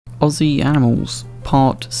Aussie Animals,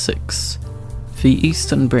 Part 6. The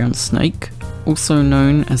eastern brown snake, also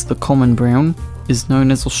known as the common brown, is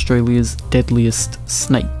known as Australia's deadliest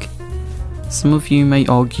snake. Some of you may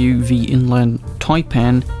argue the inland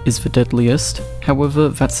taipan is the deadliest, however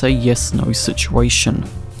that's a yes-no situation.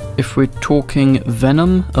 If we're talking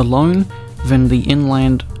venom alone, then the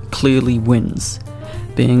inland clearly wins,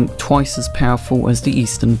 being twice as powerful as the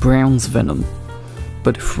eastern brown's venom.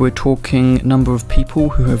 But if we're talking number of people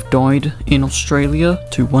who have died in Australia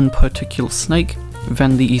to one particular snake,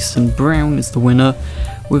 then the eastern brown is the winner,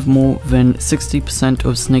 with more than 60%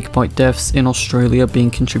 of snakebite deaths in Australia being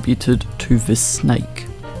contributed to this snake.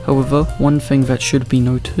 However, one thing that should be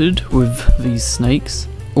noted with these snakes,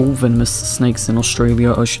 all venomous snakes in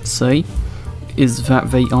Australia I should say, is that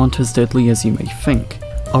they aren't as deadly as you may think.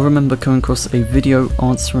 I remember coming across a video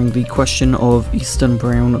answering the question of Eastern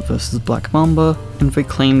Brown versus Black Mamba, and they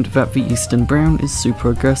claimed that the Eastern Brown is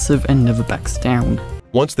super aggressive and never backs down.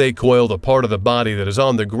 Once they coil the part of the body that is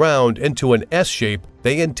on the ground into an S shape,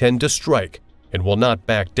 they intend to strike, and will not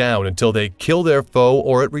back down until they kill their foe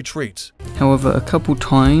or it retreats. However, a couple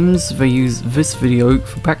times they use this video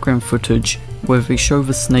for background footage, where they show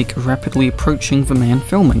the snake rapidly approaching the man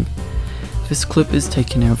filming. This clip is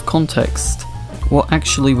taken out of context. What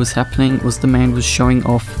actually was happening was the man was showing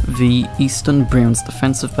off the Eastern Brown's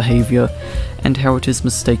defensive behaviour and how it is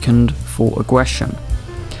mistaken for aggression.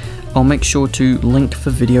 I'll make sure to link the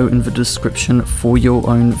video in the description for your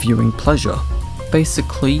own viewing pleasure.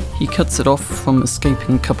 Basically, he cuts it off from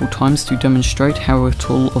escaping a couple times to demonstrate how it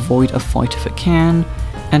will avoid a fight if it can,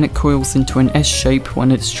 and it coils into an S shape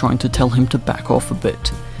when it's trying to tell him to back off a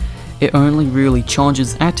bit. It only really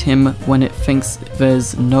charges at him when it thinks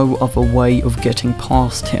there's no other way of getting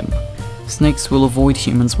past him. Snakes will avoid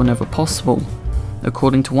humans whenever possible.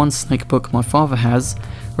 According to one snake book my father has,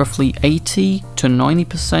 roughly 80 to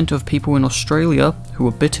 90% of people in Australia who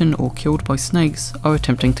are bitten or killed by snakes are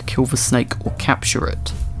attempting to kill the snake or capture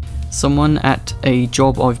it. Someone at a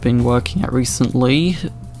job I've been working at recently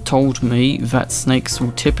told me that snakes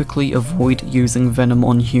will typically avoid using venom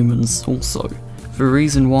on humans also. The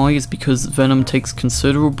reason why is because venom takes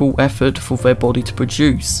considerable effort for their body to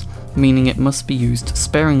produce, meaning it must be used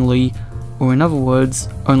sparingly, or in other words,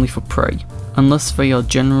 only for prey. Unless they are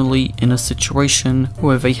generally in a situation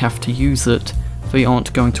where they have to use it, they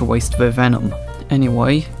aren't going to waste their venom.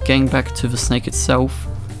 Anyway, getting back to the snake itself,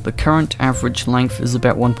 the current average length is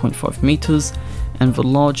about 1.5 meters, and the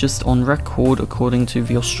largest on record according to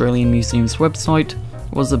the Australian Museum's website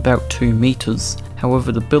was about 2 meters.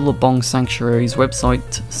 However, the Billabong Sanctuary's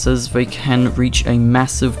website says they can reach a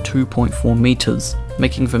massive 2.4 meters,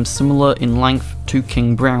 making them similar in length to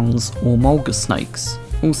king browns or mulga snakes.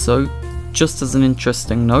 Also, just as an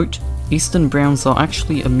interesting note, eastern browns are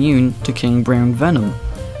actually immune to king brown venom,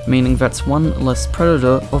 meaning that's one less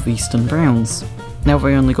predator of eastern browns. Now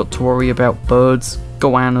they only got to worry about birds,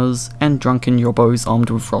 goannas, and drunken yobbos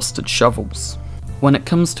armed with rusted shovels. When it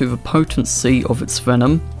comes to the potency of its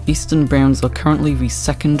venom, eastern browns are currently the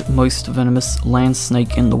second most venomous land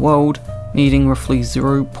snake in the world, needing roughly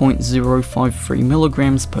 0.053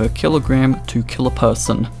 milligrams per kilogram to kill a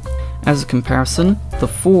person. As a comparison, the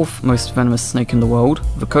fourth most venomous snake in the world,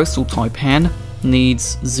 the coastal taipan,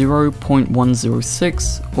 needs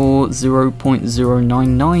 0.106 or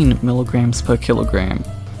 0.099 milligrams per kilogram.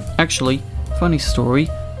 Actually, funny story,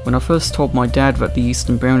 when I first told my dad that the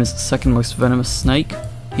eastern brown is the second most venomous snake,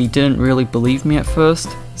 he didn't really believe me at first,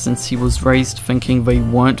 since he was raised thinking they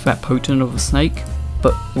weren't that potent of a snake,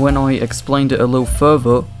 but when I explained it a little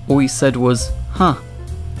further, all he said was, huh,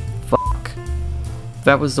 fuck.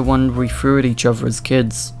 That was the one we threw at each other as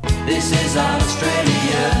kids. This is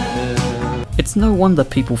Australia. It's no wonder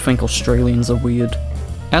people think Australians are weird.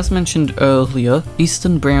 As mentioned earlier,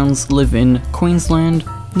 eastern browns live in Queensland,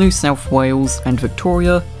 New South Wales and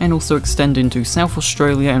Victoria, and also extend into South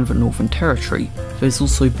Australia and the Northern Territory. There's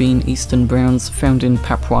also been eastern browns found in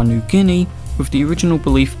Papua New Guinea, with the original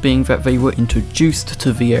belief being that they were introduced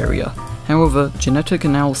to the area. However, genetic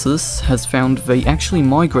analysis has found they actually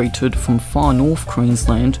migrated from far north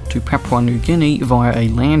Queensland to Papua New Guinea via a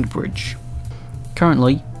land bridge.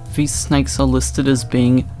 Currently, these snakes are listed as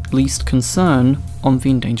being least concern on the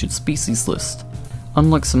endangered species list.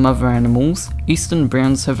 Unlike some other animals, eastern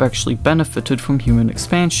browns have actually benefited from human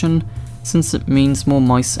expansion, since it means more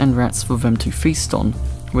mice and rats for them to feast on,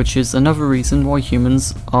 which is another reason why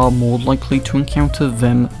humans are more likely to encounter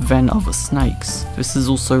them than other snakes. This has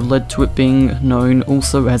also led to it being known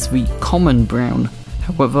also as the common brown,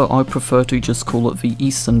 however I prefer to just call it the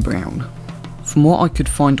eastern brown. From what I could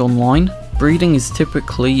find online, Breeding is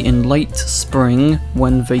typically in late spring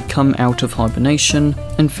when they come out of hibernation,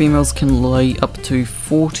 and females can lay up to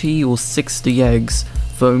 40 or 60 eggs,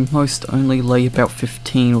 though most only lay about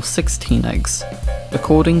 15 or 16 eggs.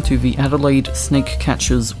 According to the Adelaide Snake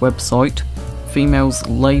Catchers website, females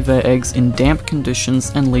lay their eggs in damp conditions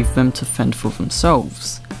and leave them to fend for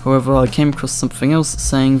themselves. However, I came across something else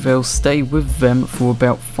saying they'll stay with them for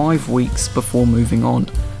about 5 weeks before moving on,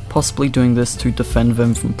 possibly doing this to defend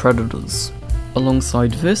them from predators.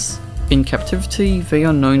 Alongside this, in captivity they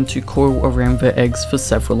are known to coil around their eggs for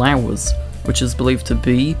several hours, which is believed to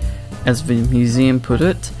be, as the museum put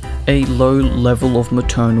it, a low level of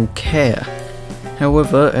maternal care.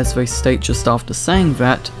 However, as they state just after saying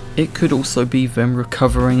that, it could also be them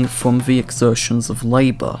recovering from the exertions of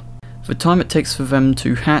labour. The time it takes for them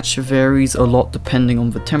to hatch varies a lot depending on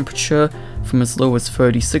the temperature, from as low as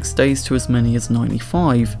 36 days to as many as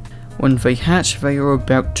 95. When they hatch, they are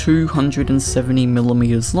about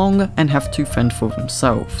 270mm long and have to fend for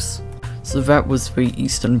themselves. So that was the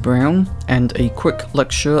Eastern Brown, and a quick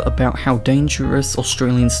lecture about how dangerous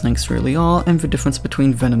Australian snakes really are and the difference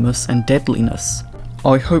between venomous and deadliness.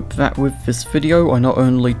 I hope that with this video I not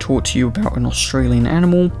only taught you about an Australian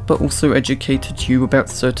animal, but also educated you about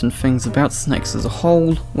certain things about snakes as a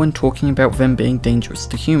whole when talking about them being dangerous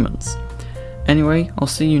to humans. Anyway, I'll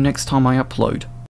see you next time I upload.